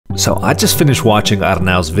So I just finished watching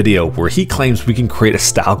Arnau's video where he claims we can create a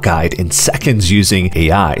style guide in seconds using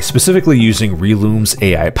AI, specifically using Relume's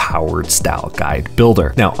AI-powered style guide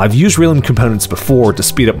builder. Now, I've used Relume components before to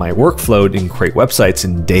speed up my workflow and create websites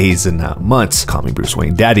in days and not months, call me Bruce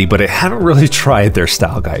Wayne Daddy, but I haven't really tried their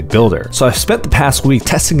style guide builder. So I've spent the past week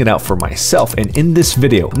testing it out for myself, and in this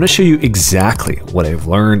video, I'm gonna show you exactly what I've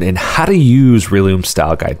learned and how to use Relume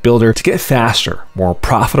style guide builder to get faster, more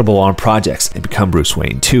profitable on projects, and become Bruce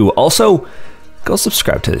Wayne too. Also, go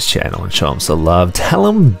subscribe to this channel and show him some love. Tell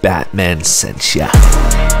him Batman sent ya.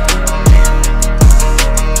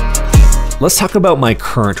 Let's talk about my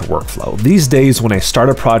current workflow. These days, when I start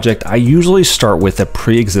a project, I usually start with a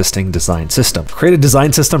pre-existing design system. Create a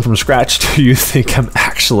design system from scratch? Do you think I'm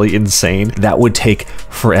actually insane? That would take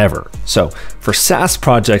forever. So for SaaS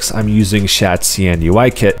projects, I'm using Shadcn UI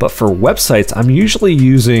Kit, but for websites, I'm usually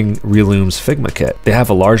using Relume's Figma Kit. They have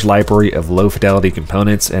a large library of low fidelity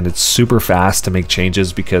components, and it's super fast to make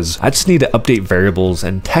changes because I just need to update variables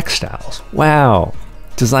and text styles. Wow,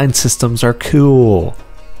 design systems are cool.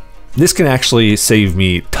 This can actually save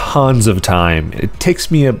me tons of time. It takes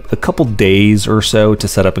me a couple days or so to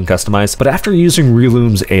set up and customize, but after using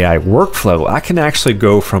Relume's AI workflow, I can actually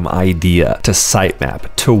go from idea to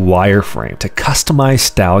sitemap to wireframe to customize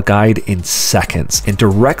style guide in seconds and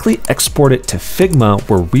directly export it to Figma,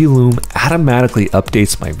 where Relume automatically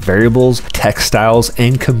updates my variables, text styles,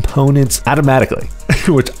 and components automatically.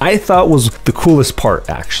 Which I thought was the coolest part,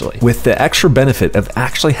 actually, with the extra benefit of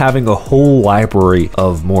actually having a whole library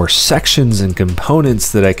of more sections and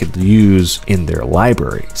components that I could use in their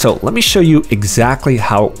library. So let me show you exactly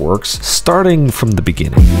how it works, starting from the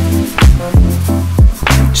beginning.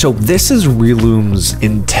 So this is Relume's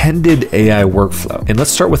intended AI workflow. And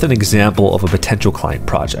let's start with an example of a potential client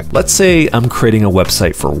project. Let's say I'm creating a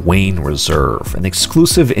website for Wayne Reserve, an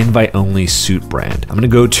exclusive invite-only suit brand. I'm gonna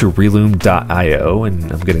go to relume.io and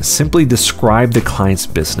I'm gonna simply describe the client's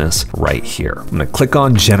business right here. I'm gonna click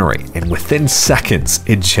on generate, and within seconds,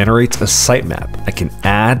 it generates a sitemap. I can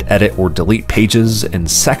add, edit, or delete pages and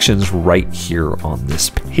sections right here on this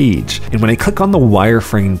page. And when I click on the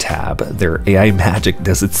wireframe tab, their AI magic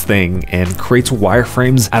does its thing and creates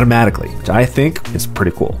wireframes automatically, which I think is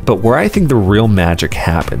pretty cool. But where I think the real magic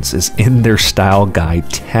happens is in their style guide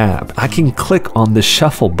tab. I can click on the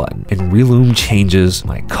shuffle button and Relume changes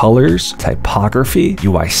my colors, typography,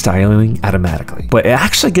 UI styling automatically. But it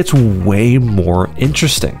actually gets way more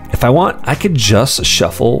interesting. If I want, I could just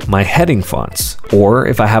shuffle my heading fonts, or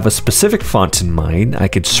if I have a specific font in mind, I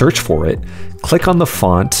could search for it, click on the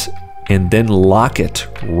font, and then lock it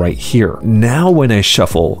right here. Now when I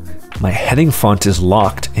shuffle, my heading font is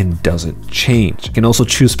locked and doesn't change. I can also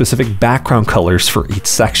choose specific background colors for each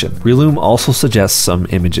section. Relume also suggests some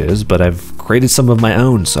images, but I've created some of my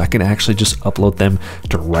own, so I can actually just upload them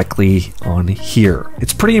directly on here.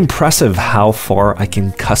 It's pretty impressive how far I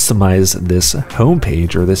can customize this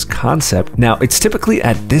homepage or this concept. Now, it's typically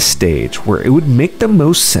at this stage where it would make the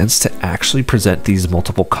most sense to actually present these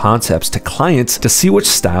multiple concepts to clients to see which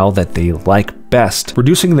style that they like best,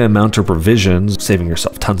 reducing the amount of revisions, saving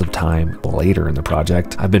yourself tons of time later in the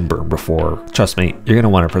project. I've been burned before. Trust me, you're gonna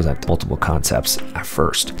wanna present multiple concepts at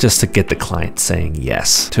first, just to get the client saying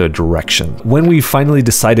yes to a direction. When we finally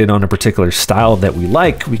decided on a particular style that we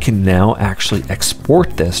like, we can now actually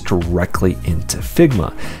export this directly into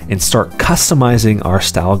Figma and start customizing our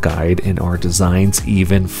style guide and our designs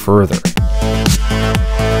even further.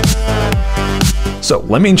 So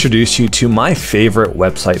let me introduce you to my favorite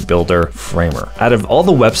website builder, Framer. Out of all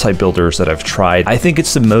the website builders that I've tried, I think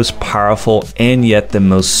it's the most powerful and yet the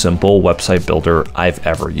most simple website builder I've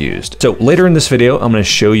ever used. So later in this video, I'm gonna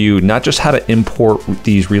show you not just how to import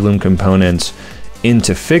these Relume components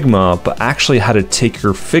into Figma, but actually how to take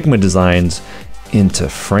your Figma designs into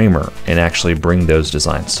Framer and actually bring those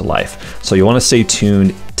designs to life. So you wanna stay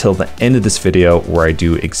tuned till the end of this video where I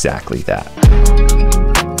do exactly that.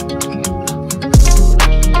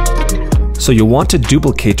 So you'll want to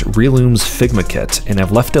duplicate Relume's Figma kit, and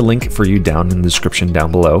I've left a link for you down in the description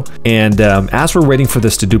down below. And as we're waiting for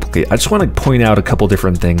this to duplicate, I just want to point out a couple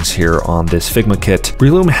different things here on this Figma kit.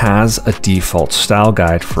 Relume has a default style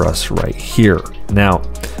guide for us right here. Now,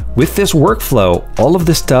 with this workflow, all of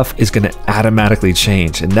this stuff is going to automatically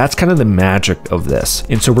change, and that's kind of the magic of this.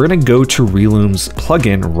 And so we're going to go to Relume's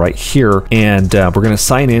plugin right here, and we're going to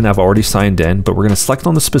sign in. I've already signed in, but we're going to select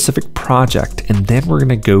on the specific project, and then we're going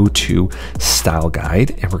to go to Style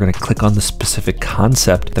Guide, and we're going to click on the specific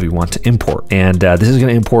concept that we want to import. And this is going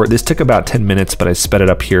to import. This took about 10 minutes, but I sped it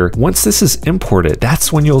up here. Once this is imported,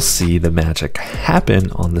 that's when you'll see the magic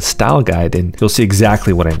happen on the Style Guide, and you'll see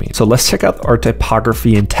exactly what I mean. So let's check out our typography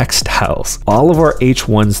typography and text styles. All of our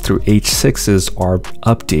H1s through H6s are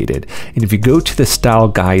updated. And if you go to the style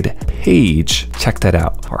guide page, check that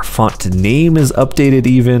out. Our font name is updated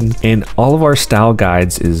even, and all of our style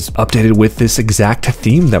guides is updated with this exact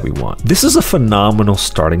theme that we want. This is a phenomenal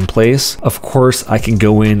starting place. Of course, I can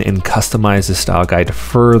go in and customize the style guide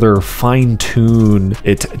further, fine tune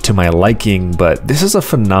it to my liking, but this is a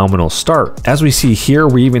phenomenal start. As we see here,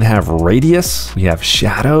 we even have radius, we have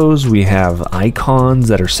shadows, we have icons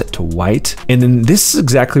that are set to white. And then this is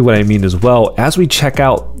exactly what I mean as well. As we check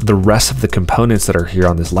out the rest of the components that are here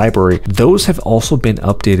on this library, those have also been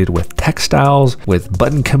updated with text styles, with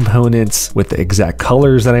button components, with the exact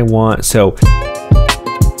colors that I want. So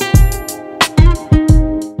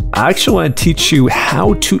I actually want to teach you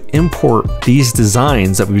how to import these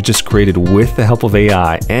designs that we've just created with the help of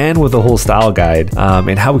AI and with the whole style guide,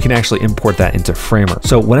 and how we can actually import that into Framer.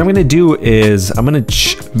 So what I'm going to do is I'm going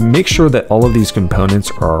to make sure that all of these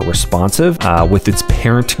components are responsive with its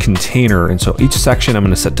parent container. And so each section I'm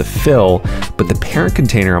going to set to fill, but the parent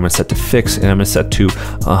container I'm going to set to fix, and I'm going to set to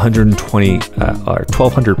 120 or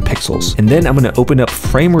 1200 pixels. And then I'm going to open up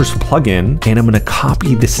Framer's plugin, and I'm going to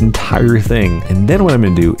copy this entire thing. And then what I'm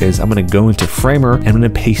going to do is I'm going to go into Framer and I'm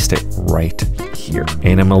going to paste it right here.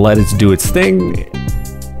 And I'm going to let it do its thing,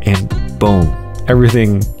 and boom,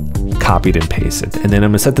 everything copied and pasted. And then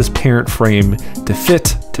I'm going to set this parent frame to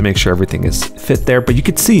fit to make sure everything is fit there. But you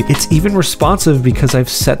can see it's even responsive because I've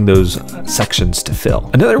set those sections to fill.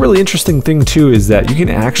 Another really interesting thing too is that you can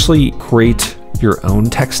actually create your own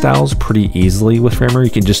text styles pretty easily with Framer. You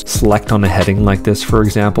can just select on a heading like this, for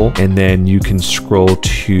example, and then you can scroll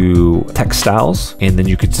to text styles, and then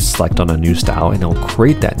you could select on a new style and it'll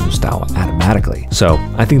create that new style automatically. So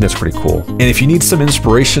I think that's pretty cool. And if you need some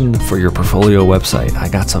inspiration for your portfolio website, I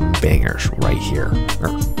got some bangers right here, or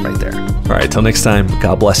right there. All right, till next time,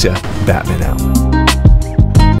 God bless you. Batman out.